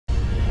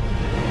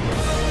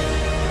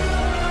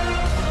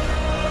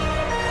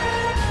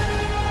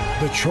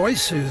The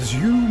choices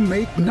you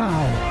make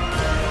now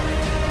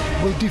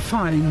will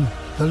define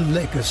the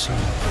legacy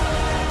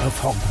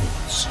of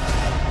Hogwarts.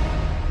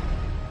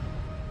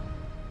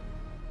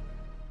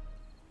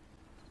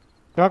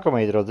 Siemanko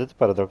moi drodzy, to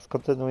Paradoks.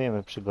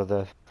 Kontynuujemy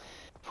przygodę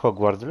w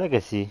Hogwarts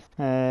Legacy.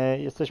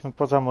 Jesteśmy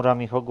poza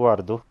murami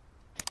Hogwartu.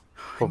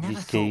 W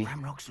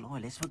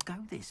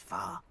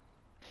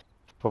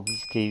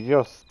pobliskiej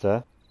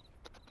wiosce.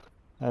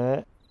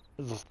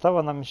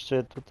 Została nam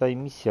jeszcze tutaj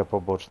misja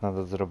poboczna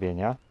do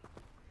zrobienia.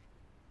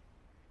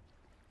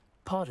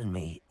 Pardon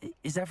me,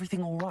 is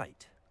everything all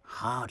right?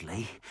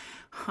 Hardly.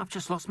 I've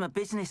just lost my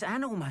business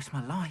and almost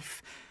my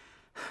life.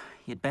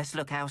 You'd best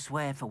look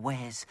elsewhere for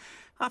wares.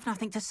 I've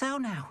nothing to sell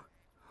now.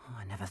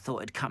 I never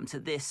thought it'd come to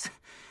this.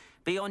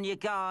 Be on your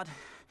guard.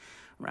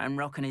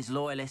 Ranrock and his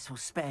loyalists will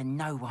spare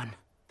no one.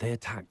 They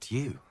attacked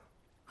you.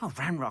 Oh,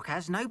 Ranrock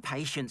has no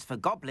patience for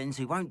goblins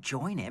who won't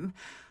join him.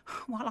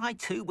 While I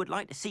too would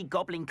like to see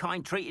goblin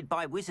kind treated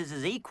by wizards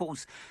as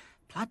equals,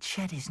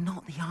 bloodshed is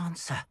not the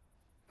answer.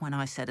 When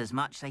I said as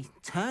much, they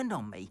turned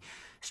on me,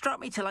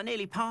 struck me till I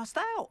nearly passed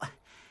out.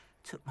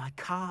 Took my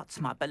carts,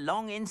 my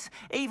belongings,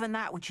 even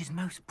that which is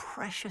most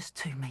precious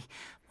to me,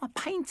 my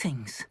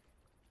paintings.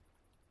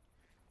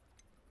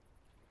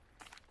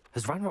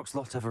 Has Ranrock's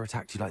lot ever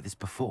attacked you like this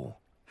before?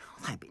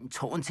 They've been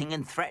taunting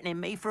and threatening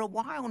me for a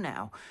while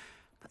now,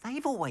 but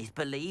they've always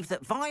believed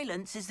that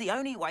violence is the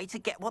only way to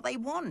get what they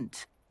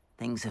want.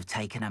 Things have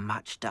taken a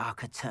much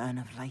darker turn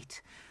of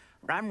late.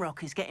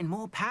 Ranrock is getting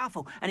more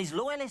powerful, and his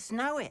loyalists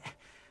know it.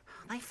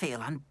 They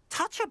feel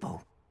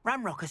untouchable.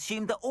 Ranrock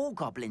assumed that all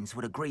goblins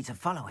would agree to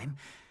follow him,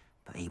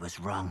 but he was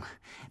wrong.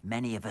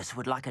 Many of us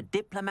would like a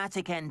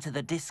diplomatic end to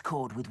the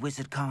discord with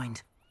wizard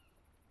kind.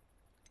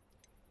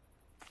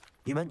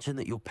 You mentioned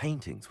that your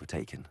paintings were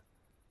taken.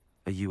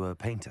 Are you a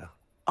painter?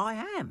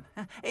 I am.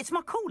 It's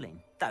my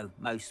calling, though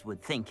most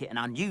would think it an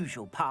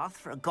unusual path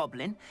for a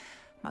goblin.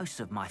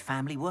 Most of my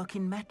family work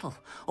in metal,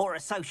 or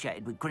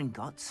associated with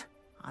Gringotts.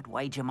 I'd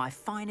wager my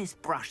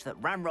finest brush that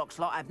Ranrock's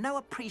lot have no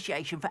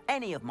appreciation for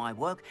any of my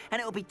work, and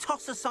it'll be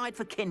tossed aside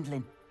for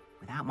kindling.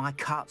 Without my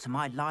carts and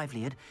my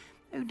livelihood,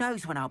 who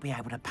knows when I'll be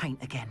able to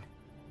paint again?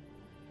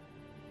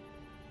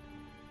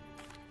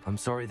 I'm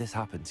sorry this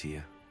happened to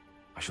you.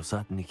 I shall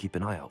certainly keep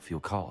an eye out for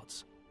your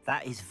carts.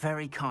 That is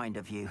very kind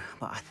of you,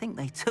 but I think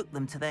they took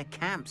them to their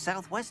camp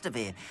southwest of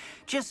here,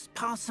 just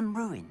past some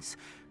ruins.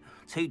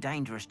 Too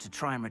dangerous to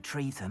try and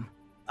retrieve them.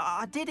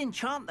 I did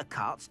enchant the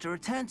carts to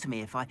return to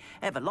me if I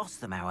ever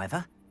lost them,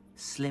 however.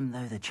 Slim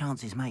though the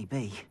chances may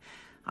be,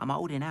 I'm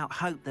holding out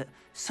hope that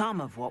some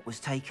of what was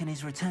taken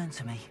is returned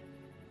to me.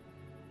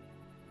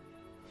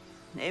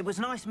 It was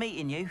nice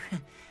meeting you.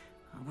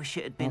 I wish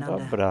it had been No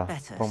under dobra,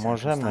 better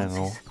pomożemy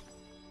mu. circumstances.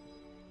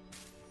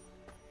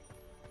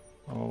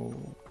 O,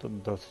 to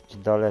dosyć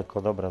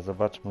daleko. Dobra,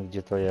 zobaczmy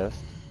gdzie to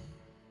jest.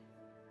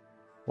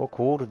 O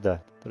kurde,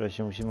 które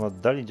się musimy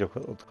oddalić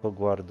od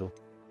Hogwartu.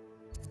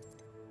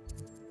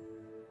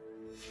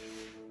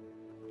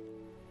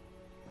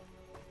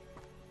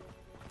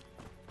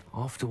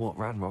 After what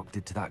Ranrock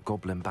did to that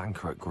goblin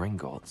banker at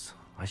Gringotts,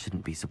 I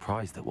shouldn't be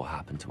surprised at what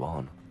happened to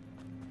Arn.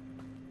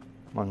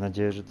 Mam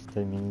nadzieję, że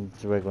tutaj mnie nic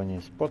złego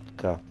nie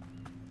spotka.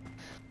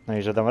 No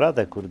i że dam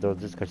radę, kurde,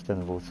 odzyskać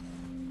ten wóz.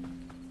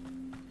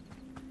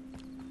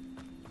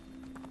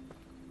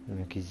 Tam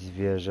jakieś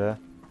zwierzę.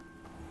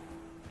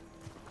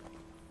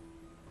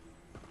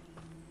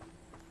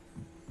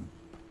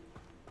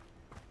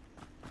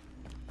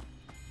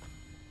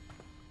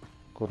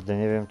 Kurde,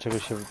 nie wiem czego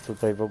się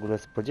tutaj w ogóle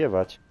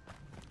spodziewać.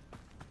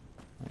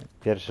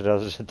 Pierwszy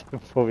raz, że tak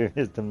powiem,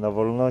 jestem na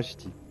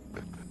wolności.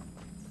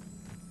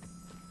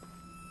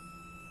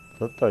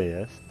 Co to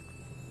jest?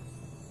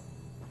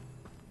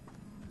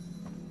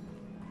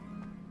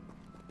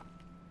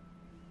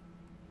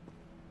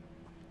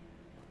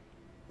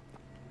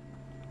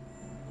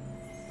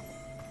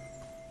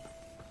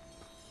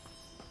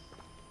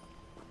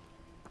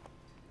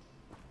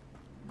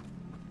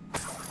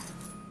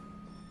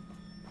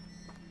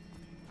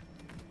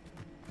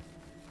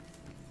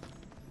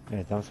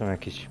 Nie, tam są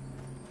jakieś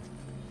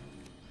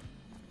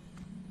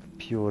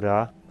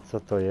pióra. Co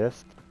to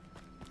jest?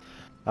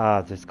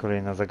 A, to jest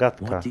kolejna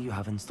zagadka. What do you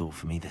have in store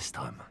for me this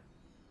time?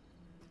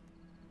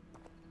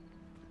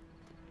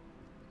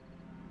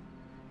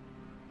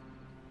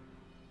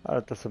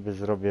 Ale to sobie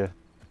zrobię,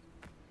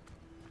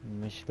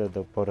 myślę,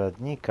 do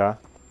poradnika.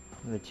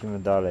 Lecimy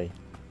dalej.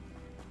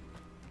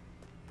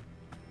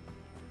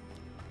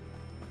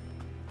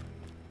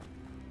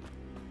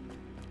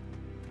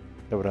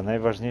 Dobra,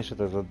 najważniejsze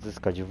to jest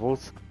odzyskać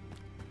wóz.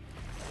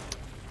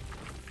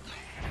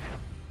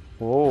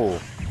 Wow.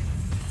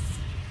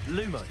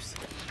 Lumos.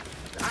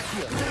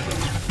 Accio.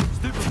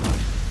 Stupefy.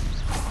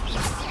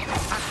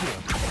 Accio.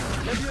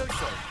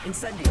 Levioso.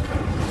 Incendio.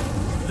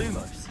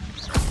 Lumos.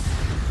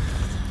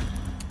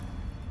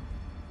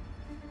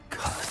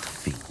 Cursed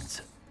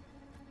fiends.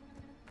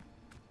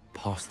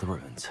 Past the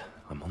ruins.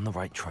 I'm on the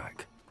right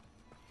track.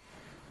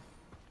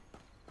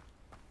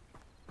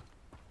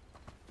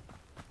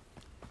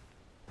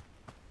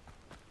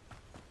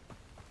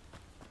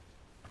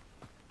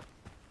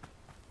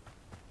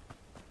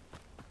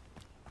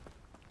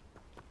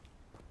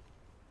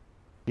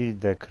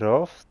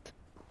 Hildecroft,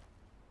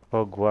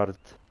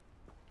 Hogwarts,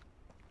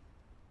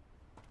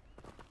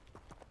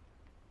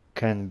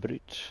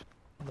 Cambridge.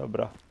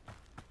 Dobra.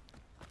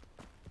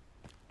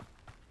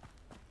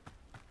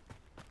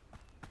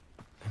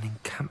 An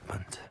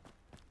encampment.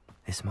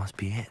 This must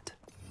be it.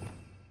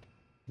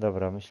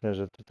 Dobra, myślę,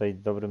 że tutaj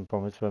dobrym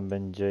pomysłem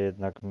będzie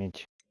jednak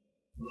mieć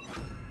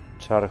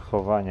czar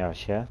chowania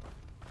się.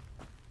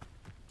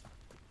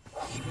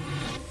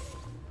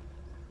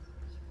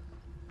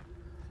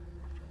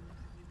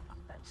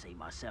 See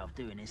myself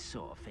doing this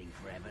sort of thing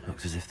forever.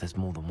 Looks as if there's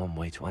more than one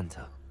way to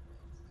enter.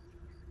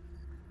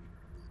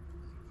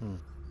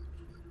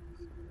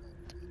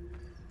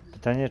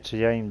 Pytanie, czy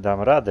ja im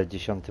dam radę,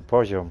 10.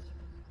 poziom.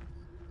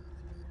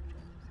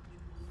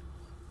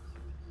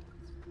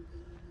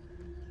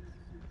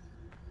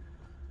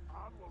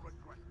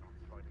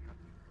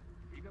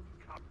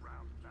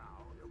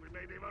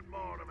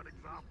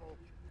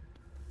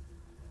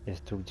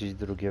 Jest tu gdzieś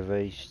drugie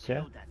wejście.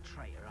 Killed that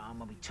traitor arm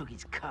when we took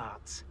his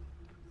carts.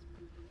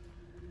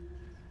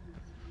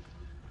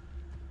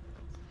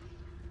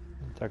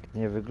 Tak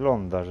nie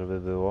wygląda, żeby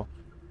było.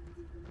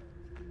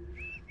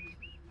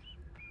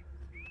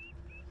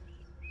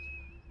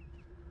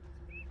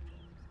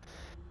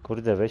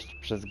 Kurde, wejść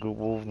przez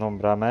główną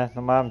bramę.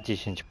 No mam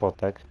 10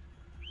 potek.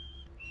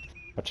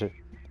 Znaczy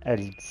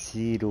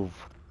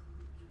eliksirów.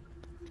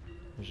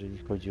 Jeżeli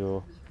chodzi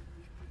o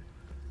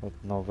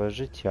nowe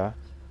życia.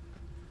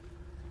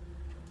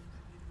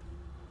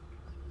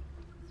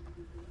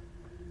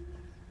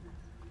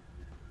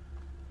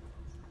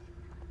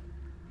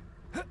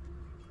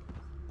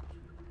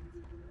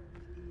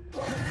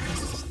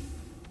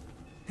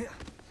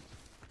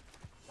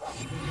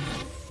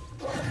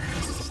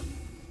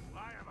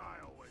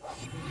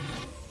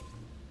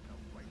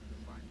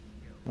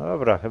 No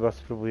dobra, chyba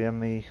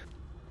spróbujemy ich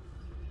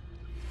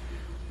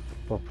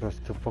po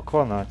prostu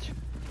pokonać.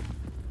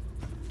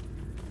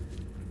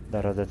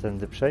 Da radę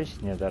tędy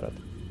przejść? Nie da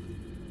rady.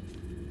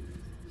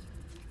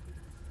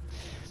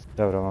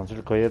 Dobra, mam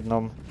tylko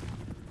jedną.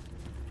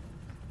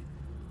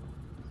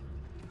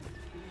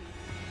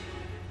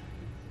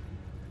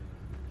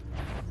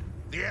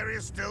 The area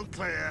is still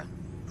clear.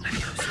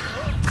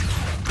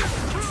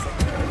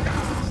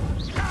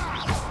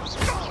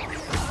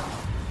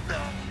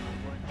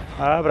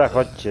 Dobra,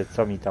 chodźcie,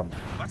 co mi tam.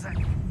 What's that?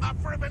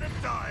 Up for a bit of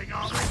dying,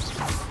 are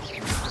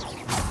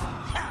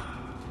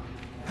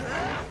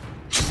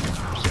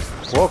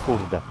we? O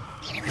kurde.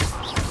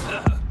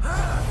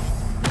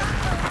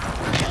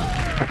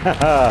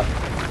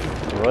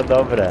 Było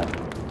dobre.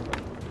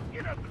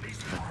 You don't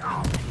believe me.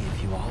 How many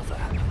of you are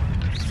there?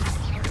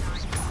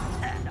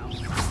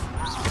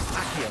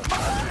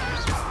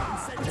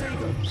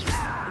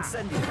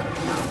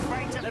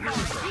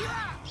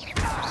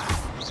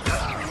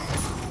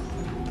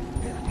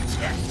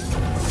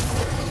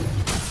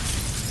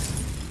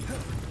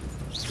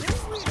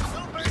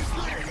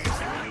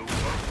 You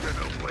won't get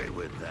away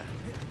with that.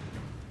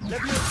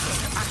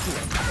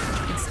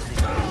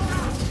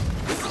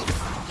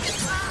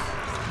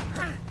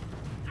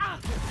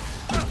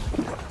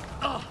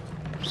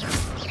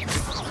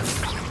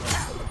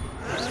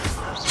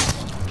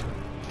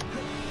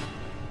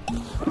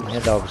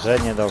 Niedobrze,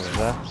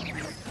 niedobrze.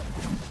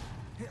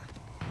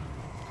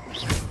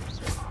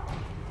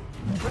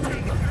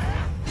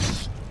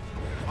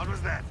 What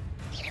was that?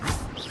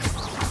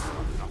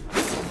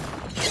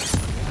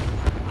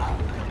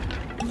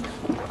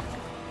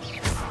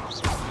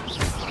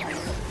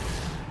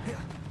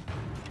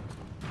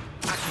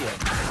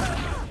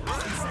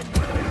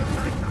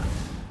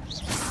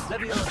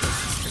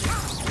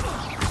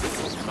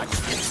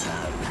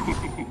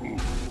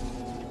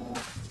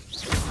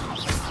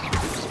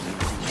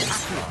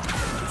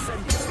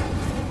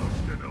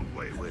 Get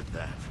away with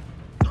that.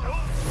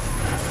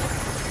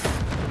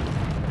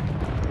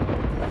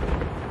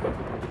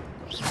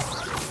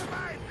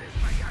 Survive this,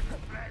 my young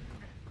friend.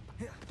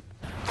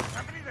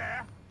 Somebody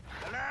there?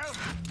 Hello?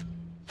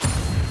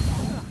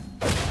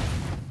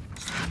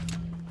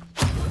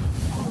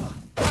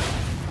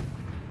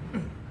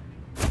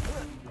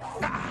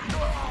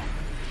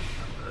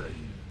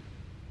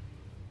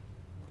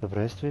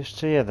 Dobra, jest tu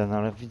jeszcze jeden,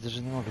 ale widzę,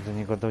 że nie mogę do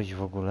niego dojść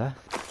w ogóle.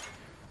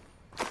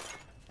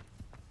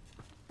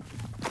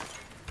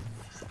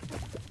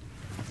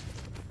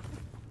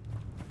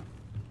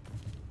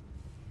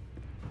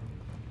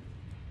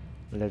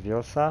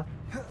 Leviosa?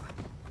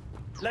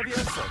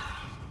 Leviosa!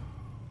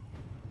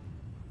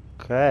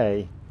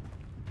 Okej.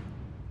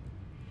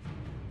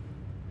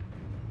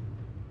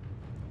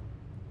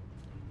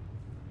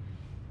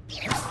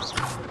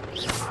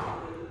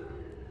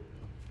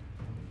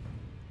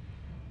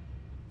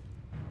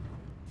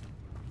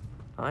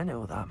 I know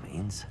what that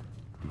means.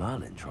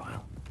 Merlin trial.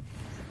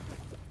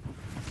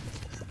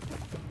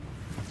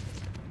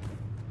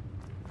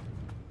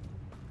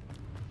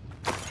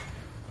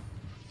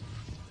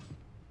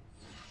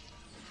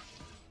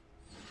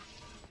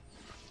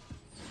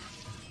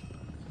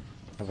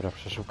 Dobra,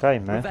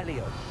 przeszukajmy.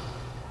 Revelio.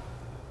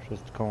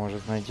 Wszystko, może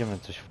znajdziemy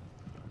coś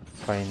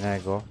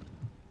fajnego.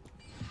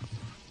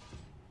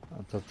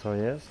 A to co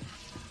jest?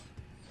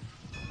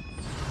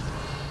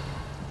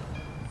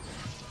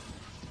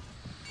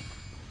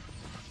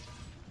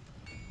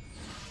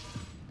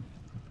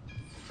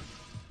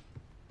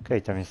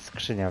 Okej, tam jest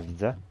skrzynia,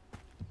 widzę.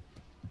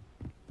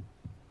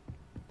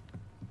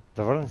 W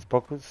dowolny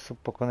sposób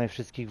pokonaj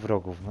wszystkich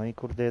wrogów. No i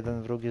kurde,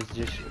 jeden wróg jest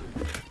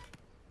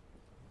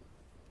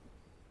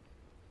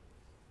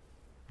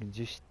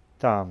gdzieś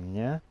tam,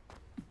 nie?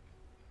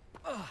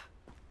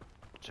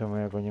 Czemu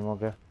ja go nie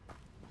mogę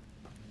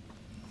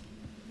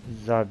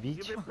zabić?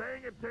 You've been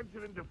paying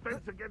attention in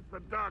defense against the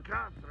dark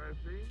arts, I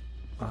see.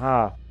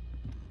 Aha.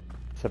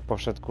 Se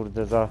poszedł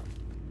kurde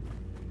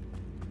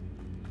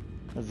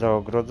za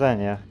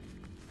ogrodzenie.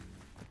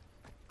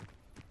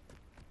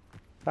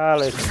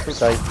 Ale jest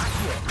tutaj.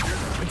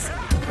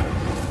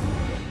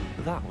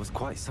 That was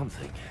quite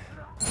something.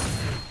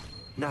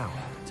 Now,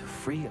 to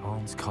free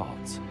arms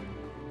cards.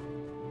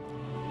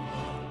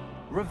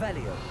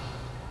 Revelio.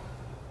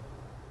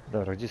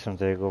 Dobra, gdzie są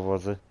te jego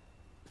wozy?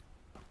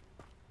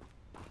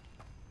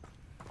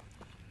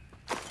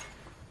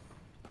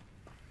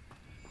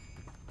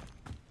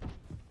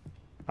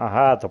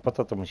 Aha, to po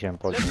to musiałem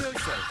podnieść.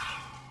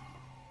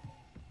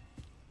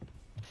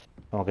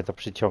 Mogę to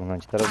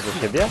przyciągnąć teraz do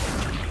siebie?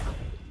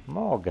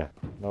 Mogę,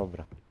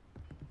 dobra.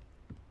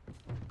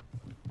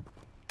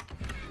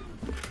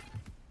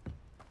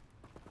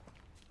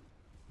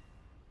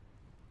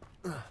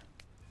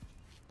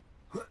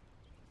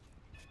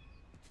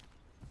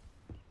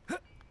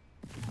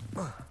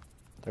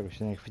 Tego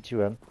się nie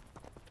chwyciłem.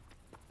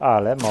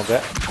 Ale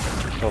mogę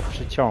to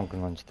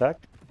przyciągnąć, tak?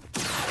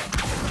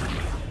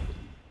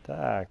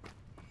 Tak.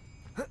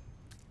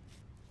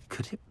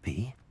 Could it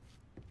be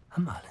a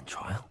Merlin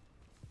trial?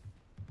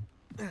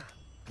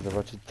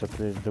 Zobaczyć co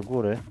tu jest do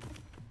góry.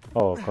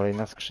 O,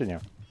 kolejna skrzynia.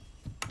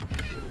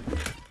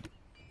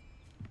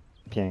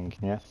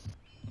 Pięknie.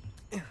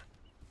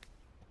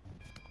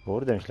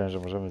 Kurde, myślałem, że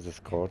możemy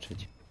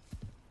zeskoczyć.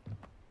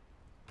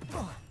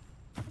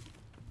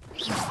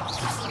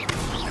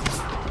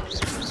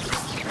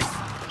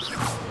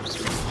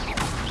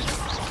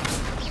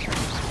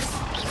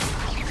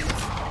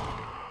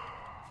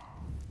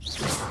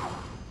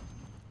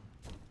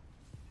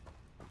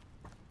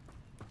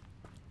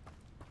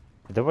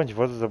 Zdobądź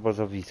wozy z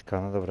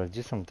obozowiska. No dobra,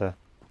 gdzie są te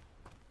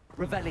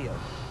Revelio.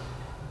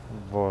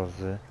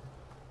 wozy?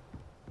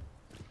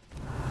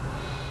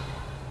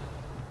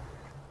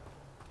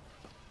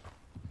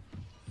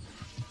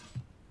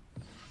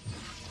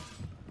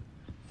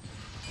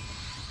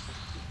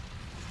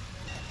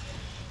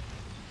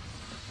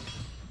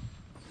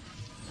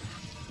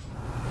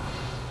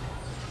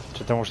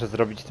 Czy to muszę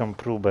zrobić tą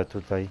próbę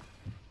tutaj?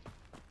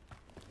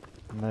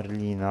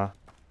 Merlina.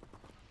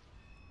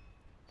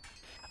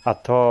 A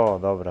to,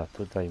 dobra,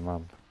 tutaj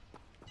mam.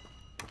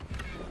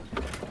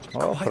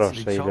 O,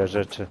 proszę, ile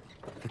rzeczy.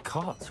 The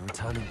cards are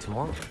returning to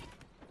one.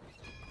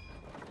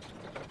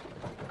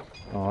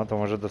 O, to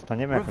może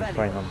dostaniemy jakąś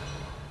fajną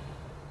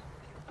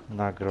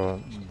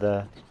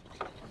nagrodę.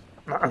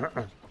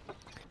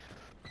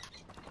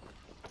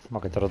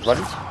 Mogę to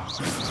rozwalić?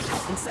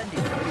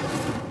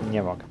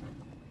 Nie mogę.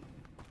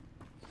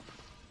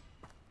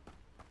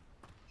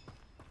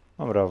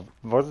 Dobra,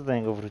 wozy do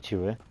niego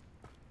wróciły.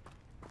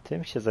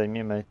 Tym się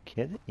zajmiemy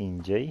kiedy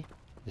indziej.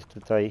 Jest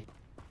tutaj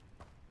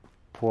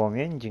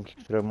płomień, dzięki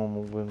któremu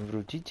mógłbym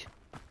wrócić.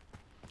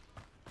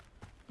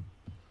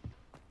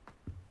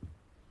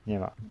 Nie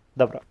ma.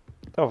 Dobra,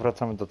 to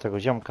wracamy do tego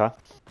ziomka.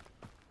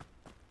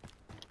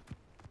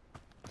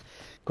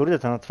 Kurde,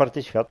 ten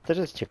otwarty świat też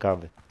jest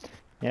ciekawy.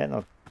 Nie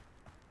no,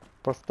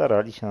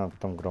 postarali się nad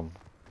tą grą.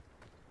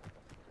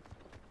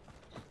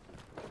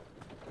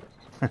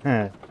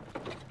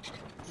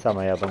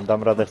 Same jadą.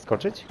 Dam radę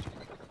wskoczyć?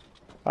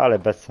 Ale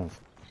bez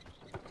sensu.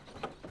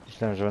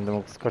 Myślałem, że będę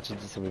mógł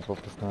skoczyć i sobie po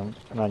prostu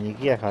na nich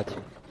jechać.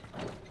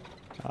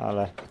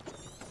 Ale...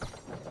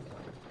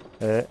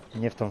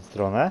 nie w tą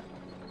stronę.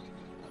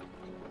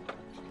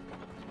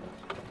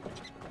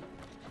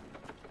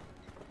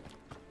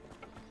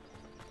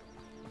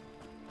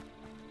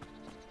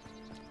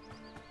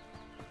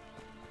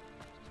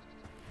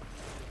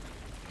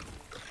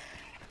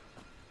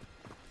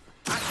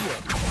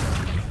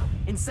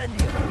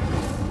 Incendio.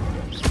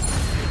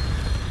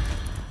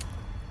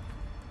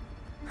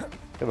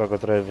 Chyba go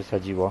trochę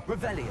wysadziło.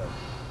 Revelio.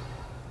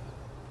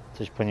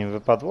 Coś po nim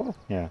wypadło?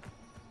 Nie.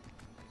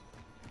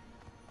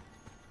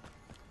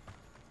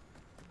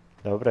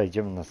 Dobra,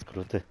 idziemy na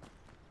skróty.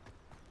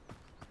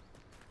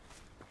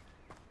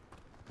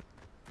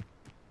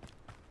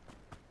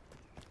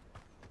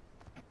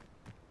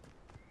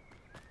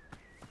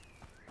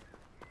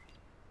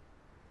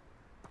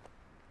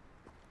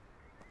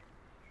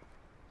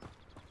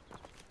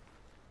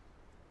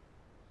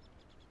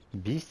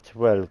 Beast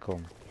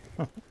welcome.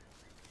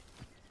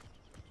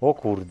 O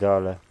kurde,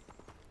 ale...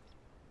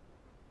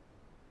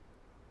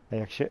 A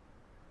jak się...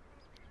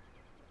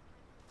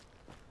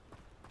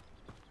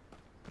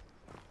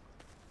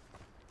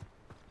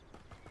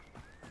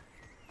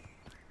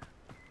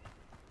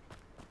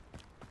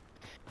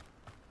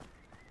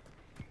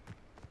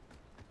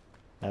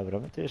 Dobra,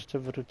 my tu jeszcze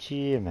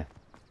wrócimy.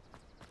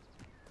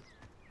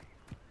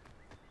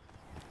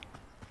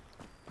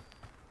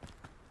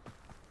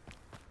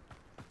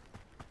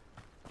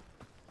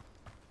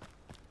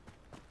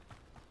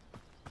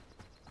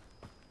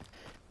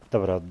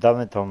 Dobra,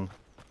 oddamy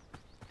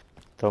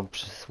tą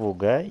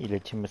przysługę i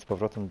lecimy z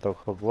powrotem do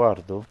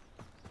Hogwartu.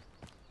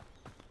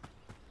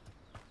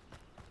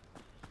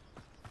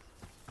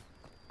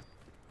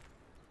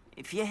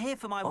 If you're here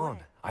for my On,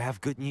 I have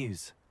good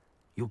news.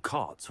 Your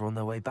carts are on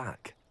their way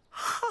back.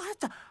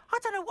 I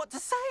don't know what to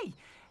say.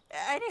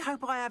 Any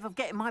hope I have of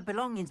getting my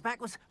belongings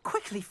back was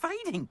quickly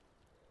fading.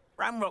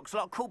 Ramrock's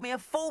lot called me a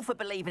fool for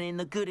believing in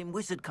the good in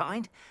wizard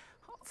kind.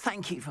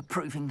 Thank you for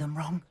proving them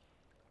wrong.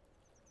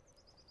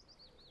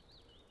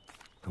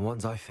 The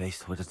ones I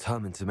faced were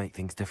determined to make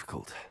things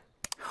difficult.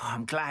 Oh,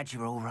 I'm glad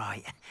you're all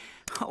right.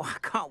 Oh, I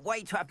can't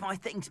wait to have my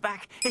things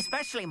back,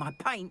 especially my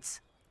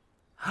paints.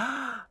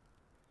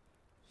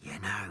 You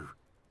know,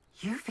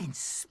 you've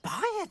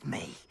inspired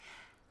me.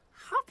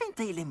 I've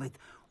been dealing with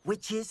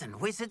witches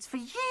and wizards for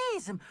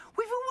years, and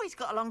we've always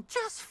got along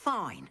just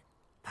fine.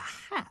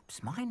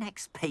 Perhaps my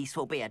next piece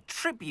will be a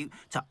tribute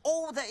to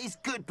all that is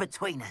good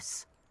between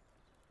us.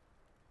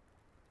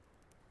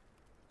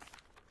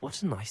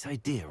 What a nice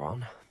idea,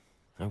 Ron.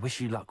 I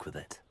wish you luck with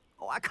it.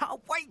 Oh, I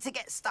can't wait to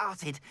get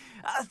started.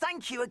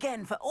 Thank you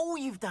again for all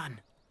you've done.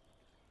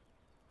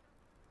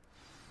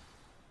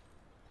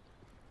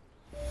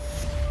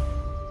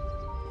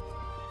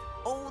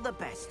 All the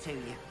best to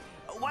you.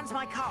 Once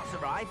my carts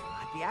arrive,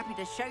 I'd be happy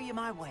to show you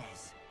my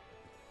wares.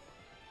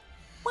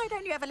 Why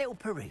don't you have a little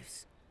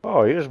peruse?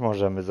 O, już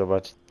możemy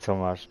zobaczyć, co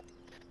masz.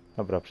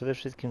 Dobra, przede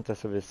wszystkim to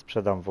sobie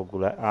sprzedam w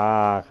ogóle.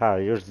 Aha,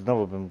 już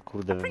znowu bym,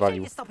 kurde, Appreciate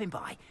wywalił. you stopping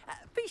by.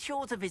 Be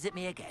sure to visit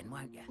me again,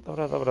 won't you?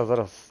 Dobra, dobra,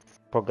 zaraz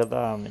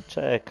pogadamy.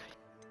 Czekaj.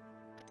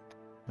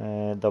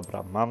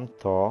 Dobra, mam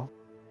to.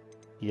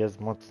 Jest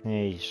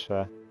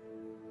mocniejsze.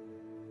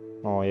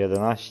 O,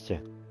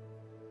 11.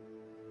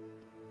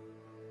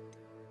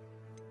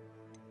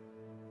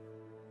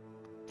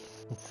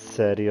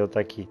 Serio,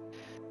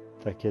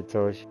 takie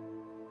coś.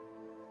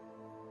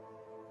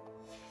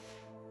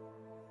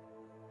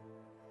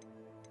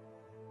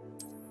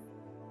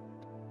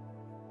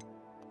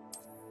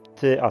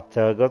 Ty, a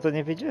tego to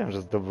nie wiedziałem,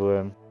 że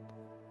zdobyłem.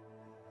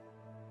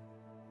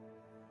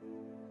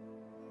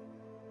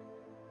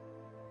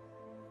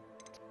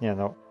 Nie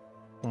no,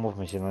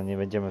 umówmy się, no nie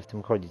będziemy w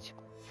tym chodzić.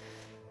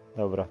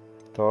 Dobra,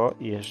 to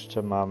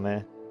jeszcze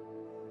mamy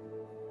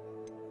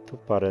tu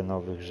parę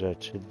nowych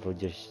rzeczy.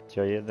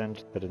 21,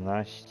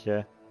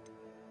 14.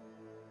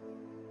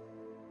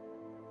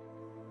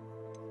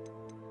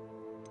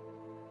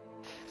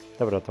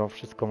 Dobra, to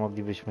wszystko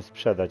moglibyśmy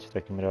sprzedać w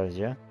takim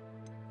razie.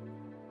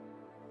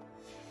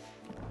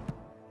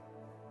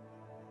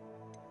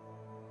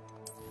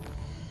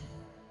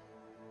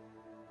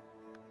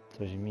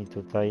 Coś mi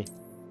tutaj...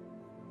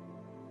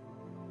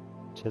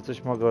 Czy ja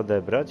coś mogę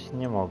odebrać?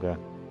 Nie mogę.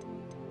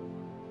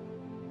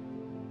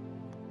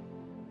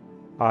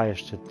 A,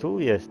 jeszcze tu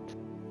jest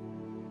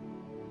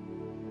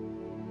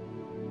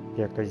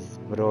jakaś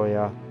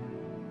zbroja.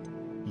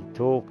 I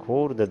tu,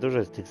 kurde, dużo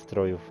jest tych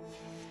strojów.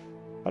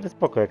 Ale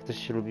spoko, jak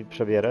ktoś się lubi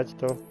przebierać,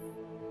 to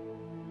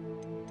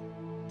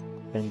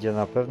będzie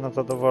na pewno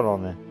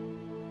zadowolony.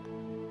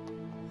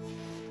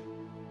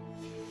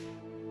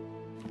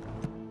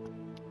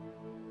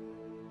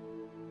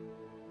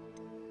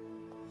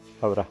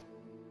 Dobra.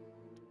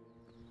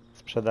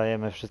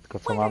 Sprzedajemy wszystko,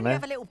 co mamy.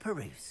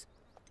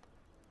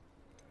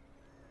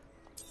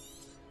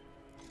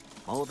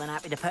 More than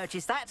happy to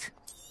purchase that.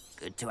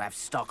 Good to have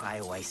stock, I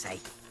always say.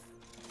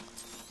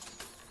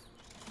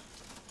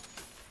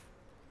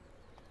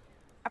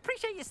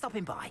 Appreciate you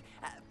stopping by.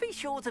 Be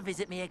sure to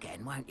visit me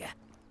again, won't you?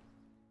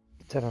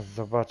 Teraz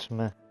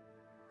zobaczmy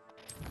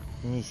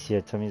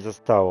misję, co mi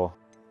zostało.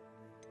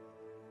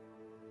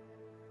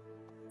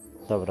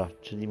 Dobra,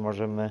 czyli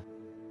możemy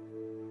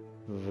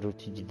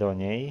wrócić do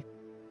niej.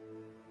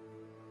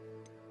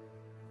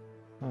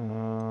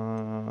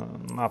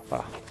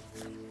 Mapa.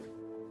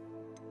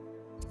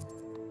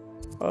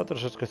 O,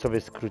 troszeczkę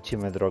sobie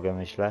skrócimy drogę,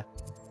 myślę.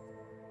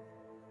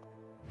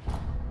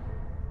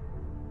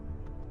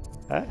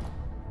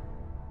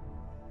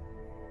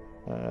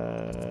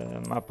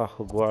 Mapa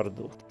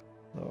Hogwartu.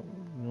 No,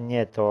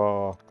 nie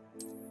to...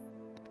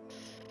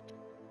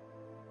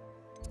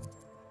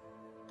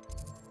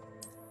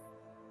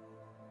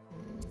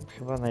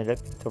 Chyba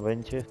najlepiej to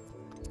będzie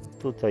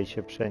tutaj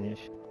się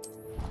przenieść.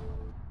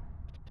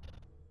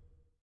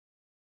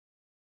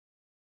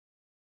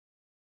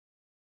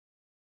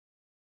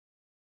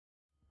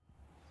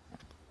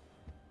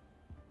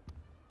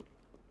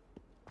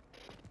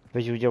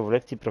 Weź udział w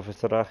lekcji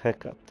profesora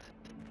Heka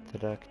w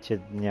trakcie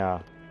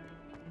dnia.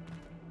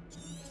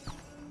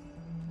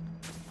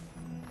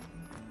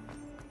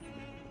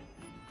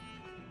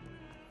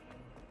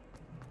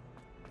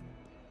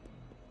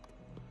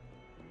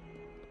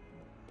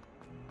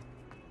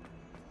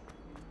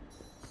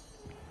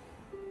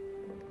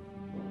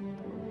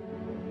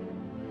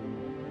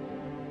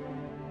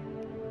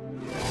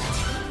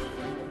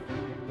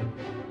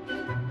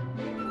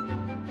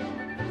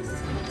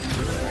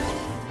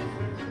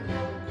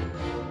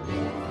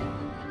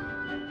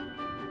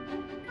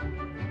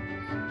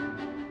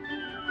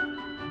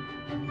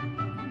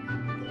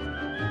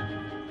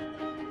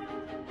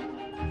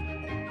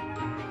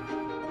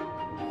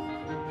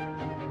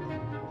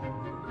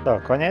 To,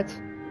 koniec?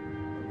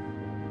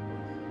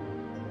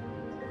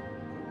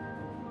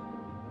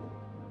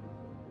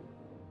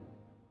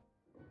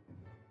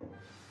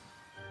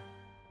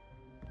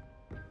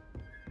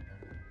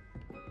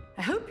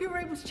 I hope you were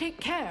able to take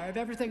care of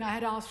everything I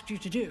had asked you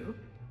to do.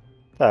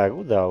 Tak,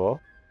 udało.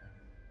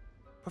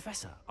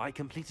 Professor, I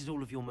completed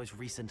all of your most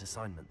recent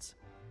assignments.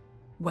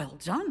 Well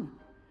done.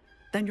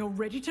 Then you're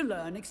ready to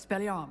learn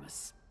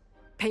Expelliarmus.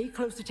 Pay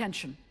close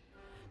attention.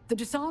 The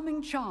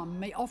disarming charm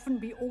may often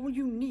be all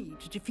you need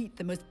to defeat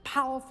the most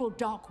powerful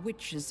dark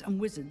witches and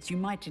wizards you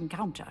might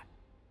encounter.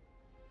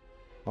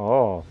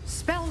 O,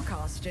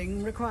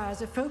 Spellcasting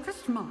requires a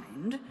focused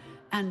mind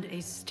and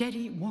a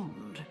steady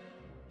wand.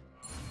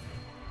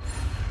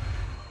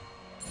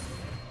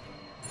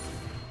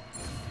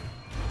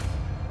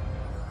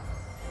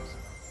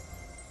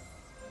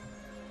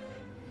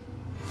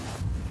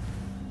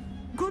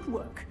 Good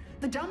work.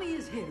 The dummy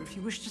is here if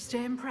you wish to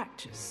stay and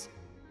practice.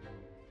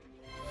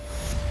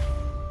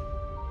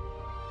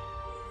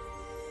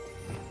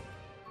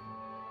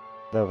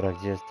 dobra,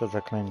 gdzie jest to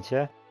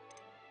zaklęcie?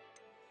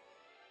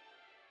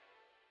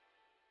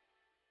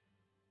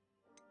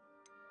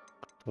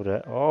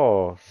 Które...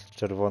 O, z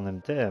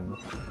czerwonym tym.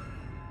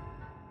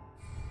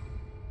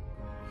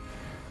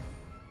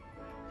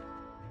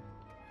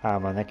 A,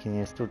 manekin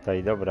jest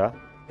tutaj, dobra.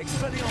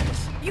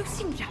 You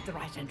seem to have the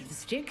right end of the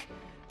stick,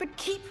 but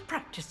keep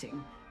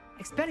practicing.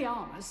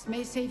 Expelliarmus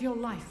may save your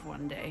life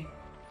one day.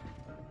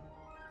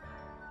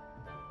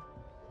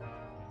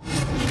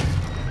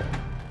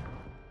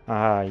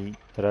 Aha, i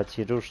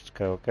traci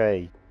różdżkę,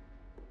 okej.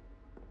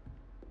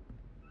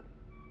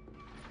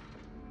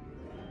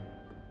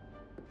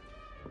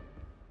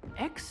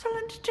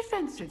 Excellent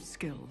defensive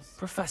skills.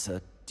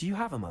 Professor, do you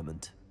have a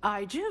moment?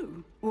 I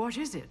do. What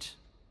is it?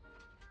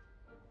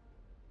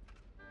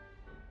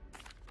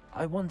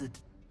 I wondered,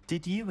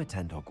 did you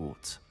attend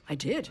Hogwarts? I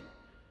did.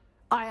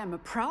 I am a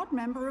proud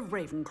member of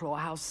Ravenclaw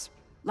House,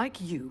 like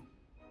you.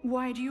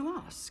 Why do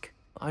you ask?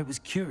 I was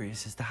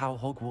curious as to how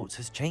Hogwarts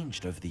has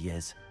changed over the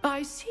years.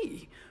 I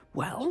see.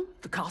 Well,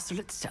 the castle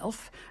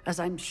itself, as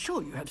I'm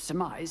sure you have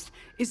surmised,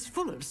 is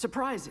full of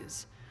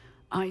surprises.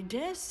 I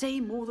dare say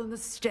more than the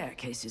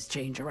staircases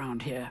change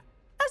around here.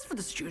 As for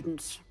the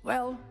students,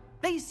 well,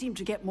 they seem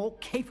to get more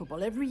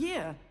capable every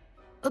year.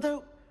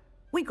 Although,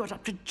 we got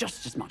up to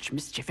just as much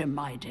mischief in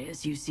my day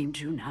as you seem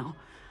to now.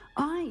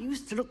 I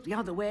used to look the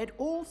other way at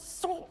all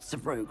sorts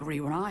of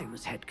roguery when I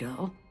was head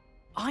girl.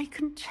 I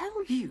can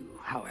tell you,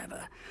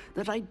 however,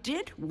 that I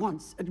did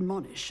once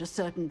admonish a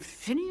certain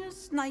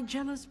Phineas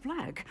Nigellus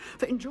Black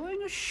for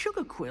enjoying a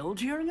sugar quill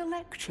during a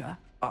lecture.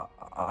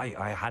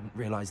 I hadn't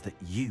realized that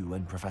you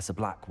and Professor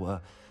Black were,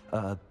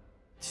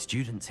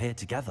 students here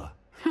together.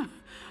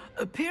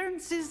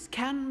 Appearances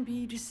can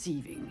be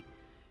deceiving.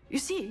 You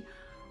see,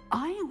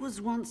 I was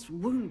once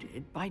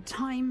wounded by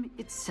time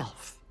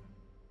itself.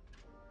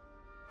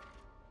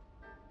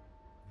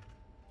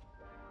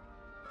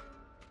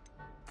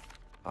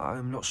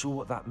 I'm not sure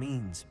what that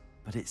means,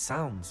 but it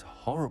sounds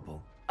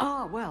horrible.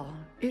 Ah, well,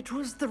 it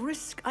was the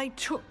risk I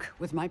took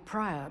with my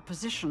prior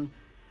position.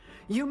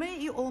 You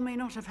may or may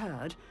not have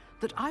heard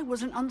that I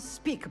was an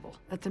unspeakable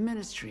at the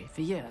Ministry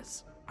for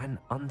years. An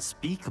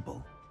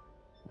unspeakable?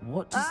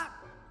 What does...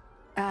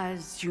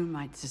 As you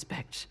might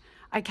suspect,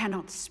 I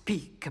cannot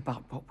speak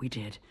about what we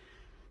did.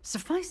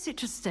 Suffice it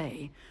to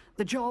say,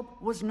 the job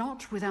was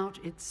not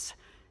without its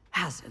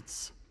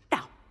hazards.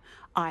 Now,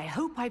 I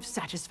hope I've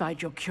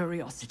satisfied your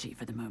curiosity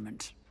for the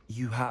moment.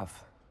 You have.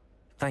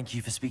 Thank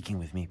you for speaking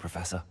with me,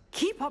 Professor.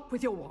 Keep up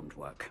with your wand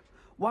work.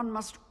 One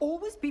must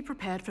always be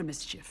prepared for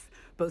mischief,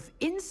 both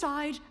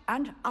inside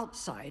and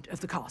outside of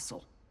the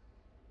castle.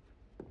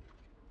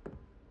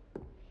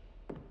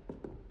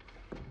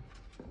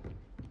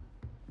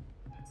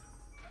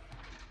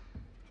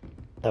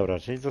 Dobra,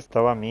 czyli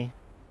została mi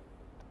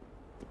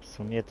w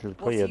sumie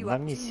tylko jedna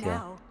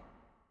misja.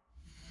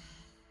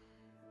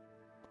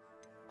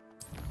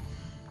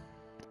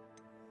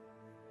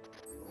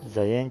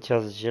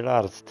 Zajęcia z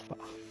zielarstwa.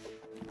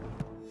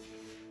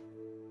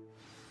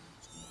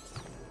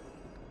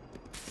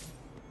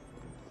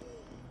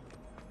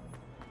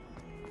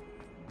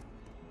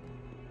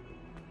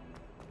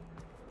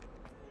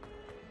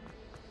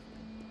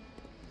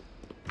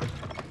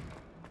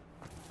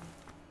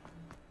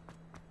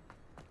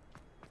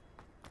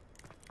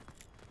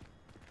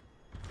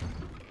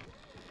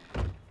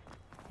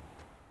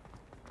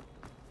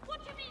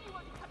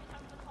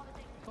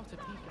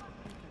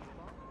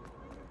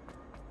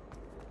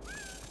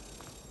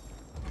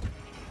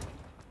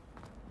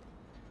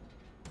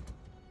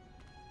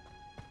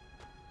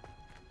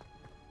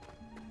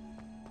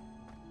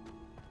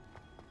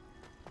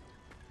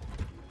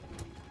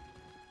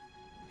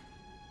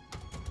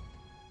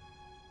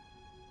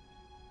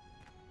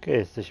 Okej,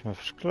 jesteśmy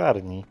w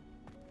szklarni.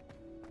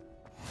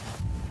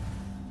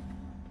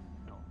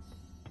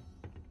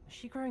 Is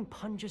she growing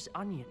Punja's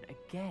onion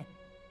again?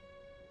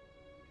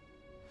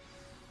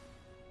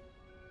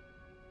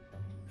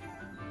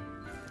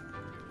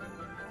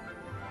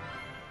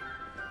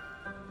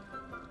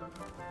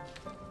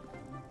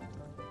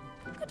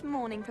 Good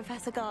morning. morning,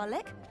 Professor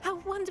Garlick. How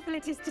wonderful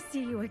it is to see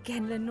you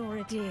again,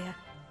 Lenora dear.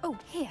 Oh,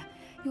 here.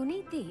 You'll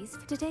need these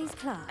for today's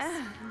class.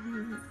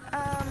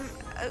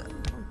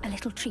 A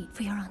little treat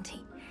for your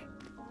auntie.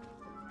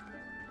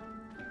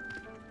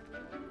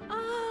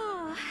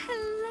 Ah,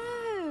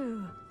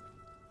 hello.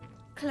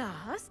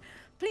 Class,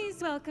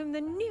 please welcome the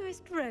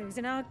newest rose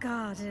in our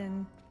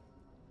garden.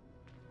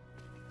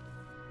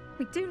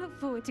 We do look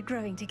forward to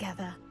growing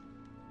together.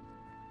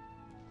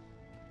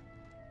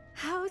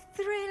 How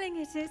thrilling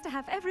it is to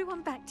have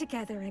everyone back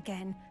together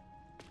again.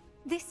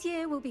 This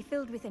year will be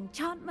filled with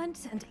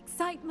enchantment and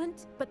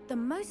excitement, but the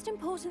most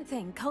important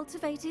thing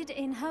cultivated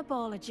in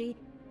herbology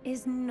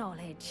is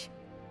knowledge.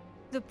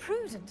 The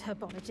prudent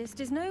herbologist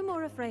is no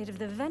more afraid of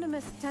the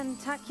venomous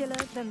tentacular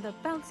than the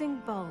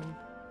bouncing bulb.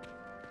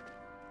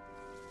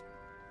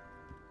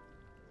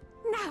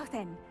 Now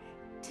then,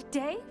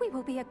 today we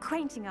will be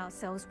acquainting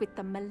ourselves with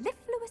the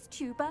mellifluous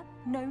tuber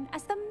known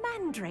as the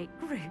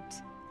mandrake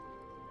root.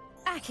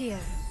 Accio.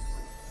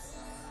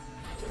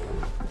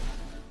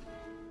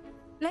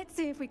 Let's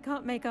see if we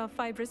can't make our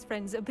fibrous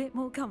friends a bit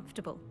more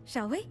comfortable,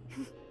 shall we?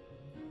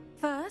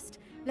 First,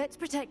 let's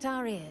protect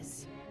our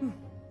ears.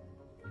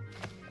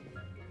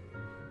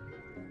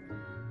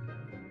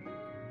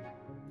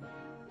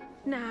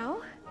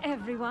 Now,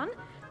 everyone,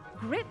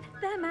 grip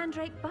their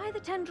mandrake by the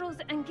tendrils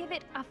and give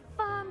it a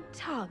firm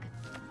tug.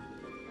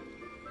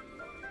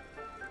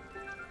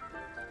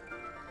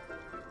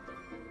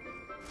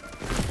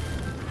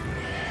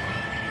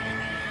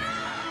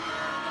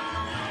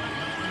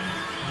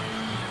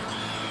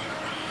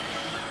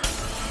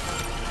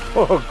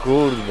 O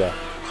kurde.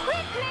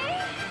 Quickly!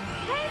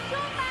 Place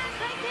your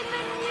mandrake in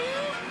the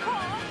new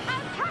pot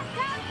and cut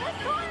down the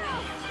soil!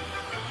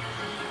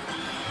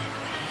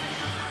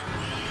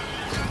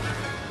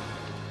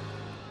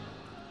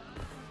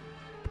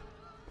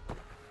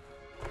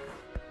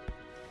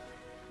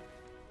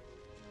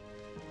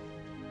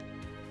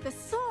 The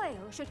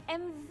soil should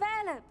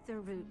envelop the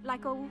root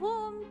like a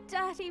warm,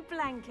 dirty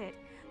blanket,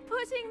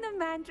 putting the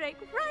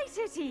mandrake right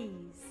at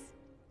ease.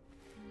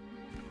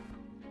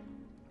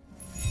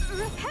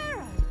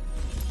 Reparo!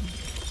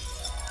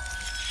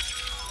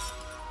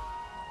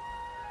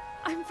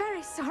 I'm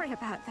very sorry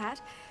about that.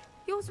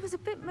 Yours was a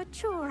bit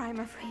mature, I'm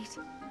afraid.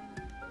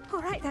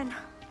 All right then,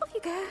 off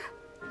you go.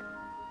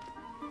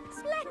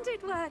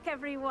 Splendid work,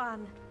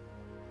 everyone.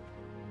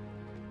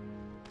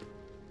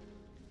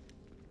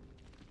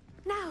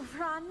 Now,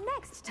 for our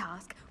next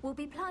task, we'll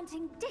be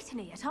planting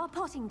dittany at our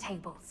potting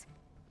tables.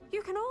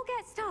 You can all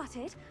get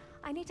started.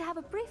 I need to have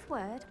a brief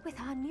word with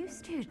our new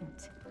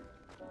student.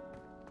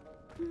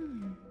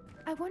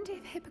 I wonder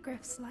if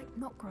hippogriffs like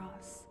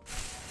knotgrass.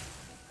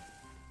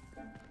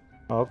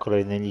 O,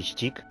 kolejny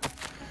liścik.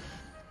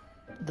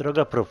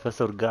 Droga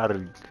profesor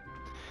Garlick,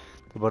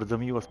 to bardzo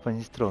miło z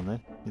pani strony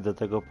i do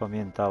tego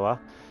pamiętała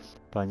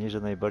pani,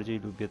 że najbardziej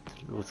lubię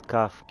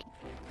truskawki.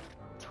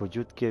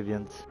 Słodziutkie,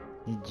 więc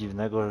nic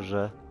dziwnego,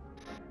 że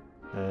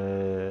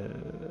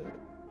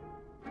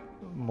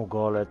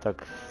mugole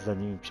tak za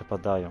nimi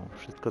przepadają.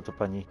 Wszystko, co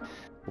pani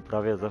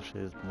uprawia, zawsze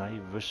jest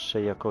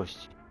najwyższej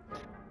jakości.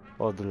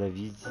 Od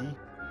lewizji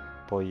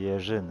po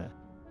jeżynę.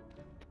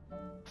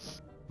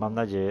 Mam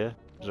nadzieję,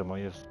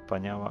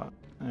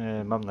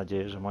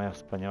 że moja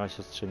wspaniała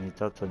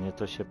siostrzenica co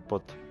nieco się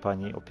pod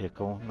pani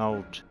opieką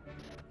nauczy.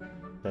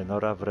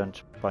 Lenora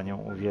wręcz panią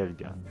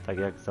uwielbia, tak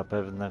jak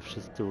zapewne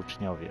wszyscy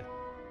uczniowie.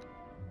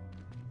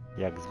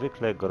 Jak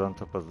zwykle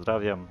gorąco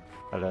pozdrawiam,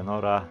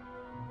 Eleonora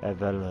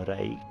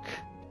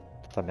Evelreik.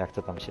 Jak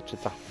to tam się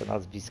czyta, to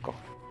nazwisko.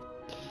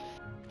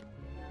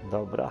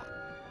 Dobra.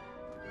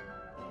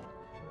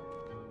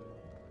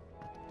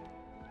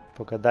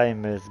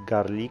 Pogadajmy z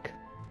Garlick.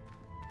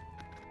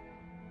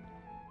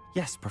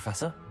 Yes,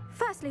 Professor?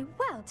 Firstly,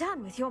 well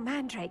done with your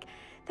mandrake.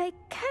 They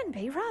can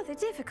be rather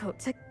difficult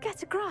to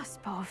get a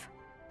grasp of.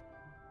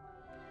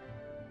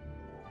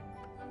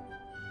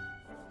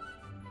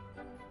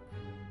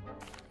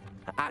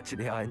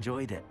 Actually, I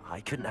enjoyed it.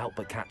 I couldn't help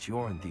but catch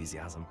your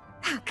enthusiasm.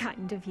 How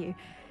kind of you.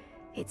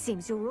 It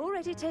seems you're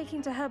already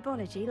taking to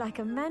herbology like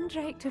a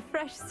mandrake to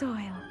fresh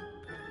soil.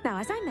 Now,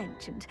 as I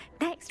mentioned,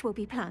 next we'll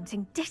be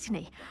planting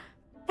dittany.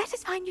 Let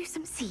us find you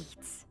some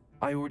seeds.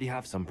 I already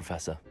have some,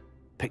 Professor.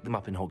 Picked them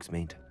up in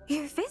Hogsmeade.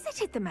 You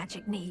visited the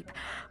Magic Neep.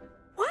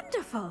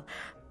 Wonderful!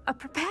 A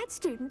prepared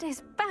student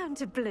is bound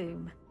to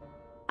bloom.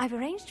 I've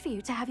arranged for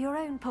you to have your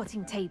own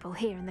potting table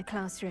here in the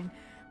classroom.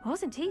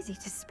 Wasn't easy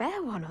to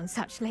spare one on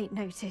such late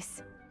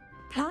notice.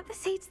 Plant the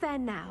seeds there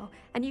now,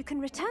 and you can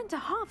return to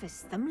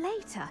harvest them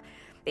later.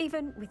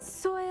 Even with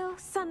soil,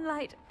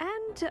 sunlight,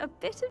 and a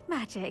bit of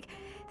magic,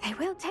 they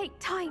will take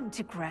time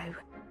to grow.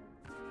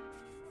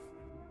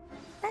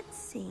 Let's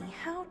see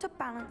how to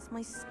balance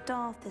my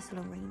star thistle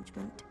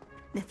arrangement.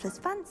 Niffler's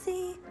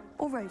fancy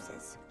or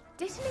roses?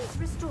 Dittany's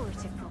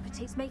restorative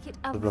properties make it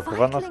a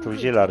Odblokowano vital stół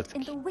ingredient zielarski.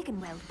 in the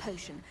Wiggenweld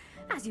potion,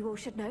 as you all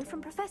should know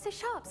from Professor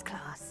Sharp's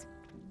class.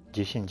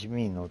 10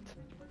 minut.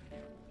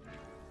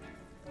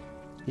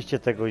 Liście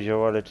tego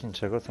zioła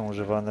leczniczego są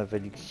używane w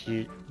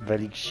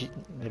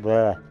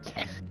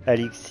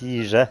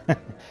eliksirze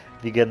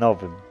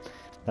wigenowym.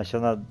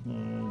 Nasiona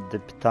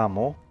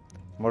dyptamu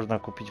można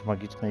kupić w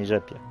magicznej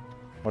rzepie.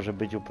 Może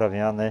być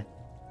uprawiany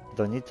w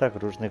donicach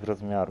różnych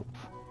rozmiarów.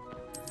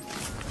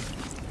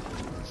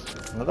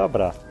 No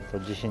dobra, to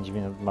 10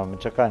 minut mamy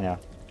czekania.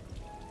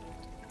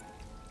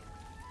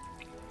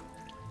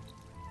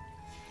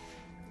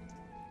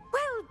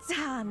 Well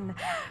done!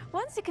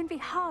 Once it can be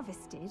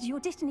harvested,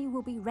 your destiny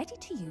will be ready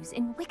to use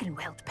in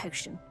Wiggenweld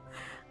potion.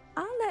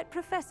 I'll let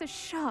Professor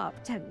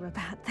Sharp tell you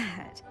about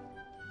that.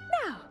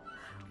 Now,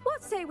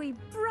 what say we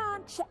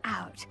branch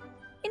out?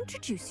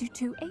 Introduce you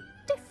to a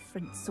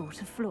different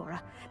sort of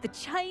flora, the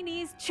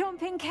Chinese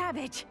chomping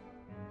cabbage.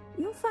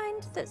 You'll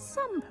find that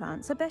some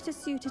plants are better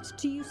suited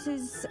to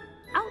uses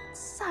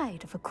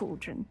outside of a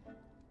cauldron.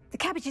 The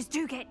cabbages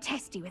do get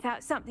testy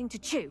without something to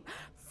chew.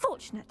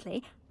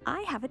 Fortunately,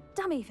 I have a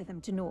dummy for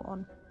them to gnaw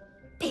on.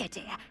 Be a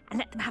dear and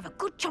let them have a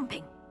good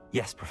chomping.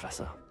 Yes,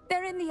 Professor.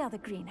 They're in the other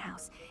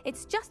greenhouse.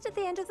 It's just at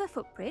the end of the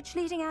footbridge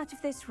leading out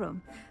of this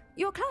room.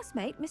 Your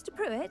classmate, Mr.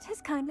 Pruitt,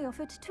 has kindly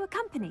offered to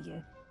accompany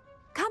you.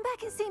 Come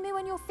back and see me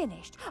when you're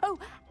finished. Oh,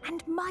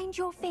 and mind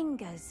your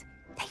fingers.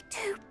 They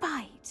do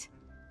bite.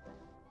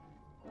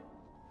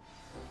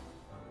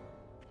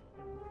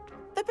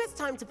 The best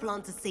time to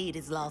plant a seed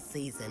is last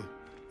season.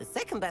 The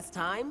second best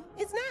time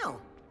is now.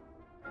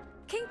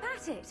 Keep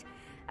at it.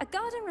 A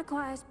garden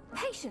requires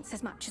patience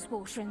as much as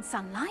water and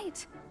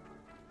sunlight.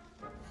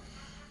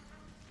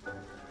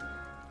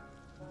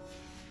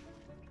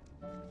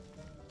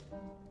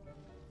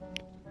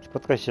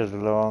 Spotkaj się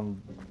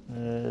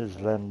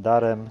z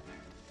Lendarem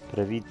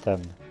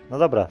Prewitem. No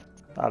dobra,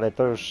 ale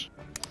to już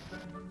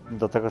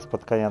do tego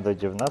spotkania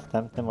dojdzie w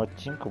następnym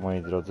odcinku,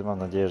 moi drodzy. Mam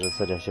nadzieję, że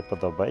seria się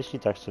podoba. Jeśli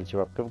tak, strzelcie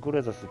łapkę w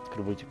górę,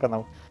 zasubskrybujcie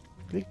kanał,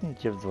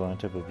 kliknijcie w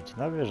dzwoneczek, by być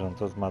na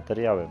bieżąco z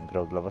materiałem.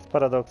 Grał dla was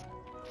Paradoks.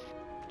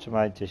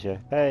 Trzymajcie się,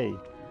 hej!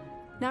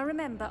 Now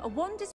remember, a wand is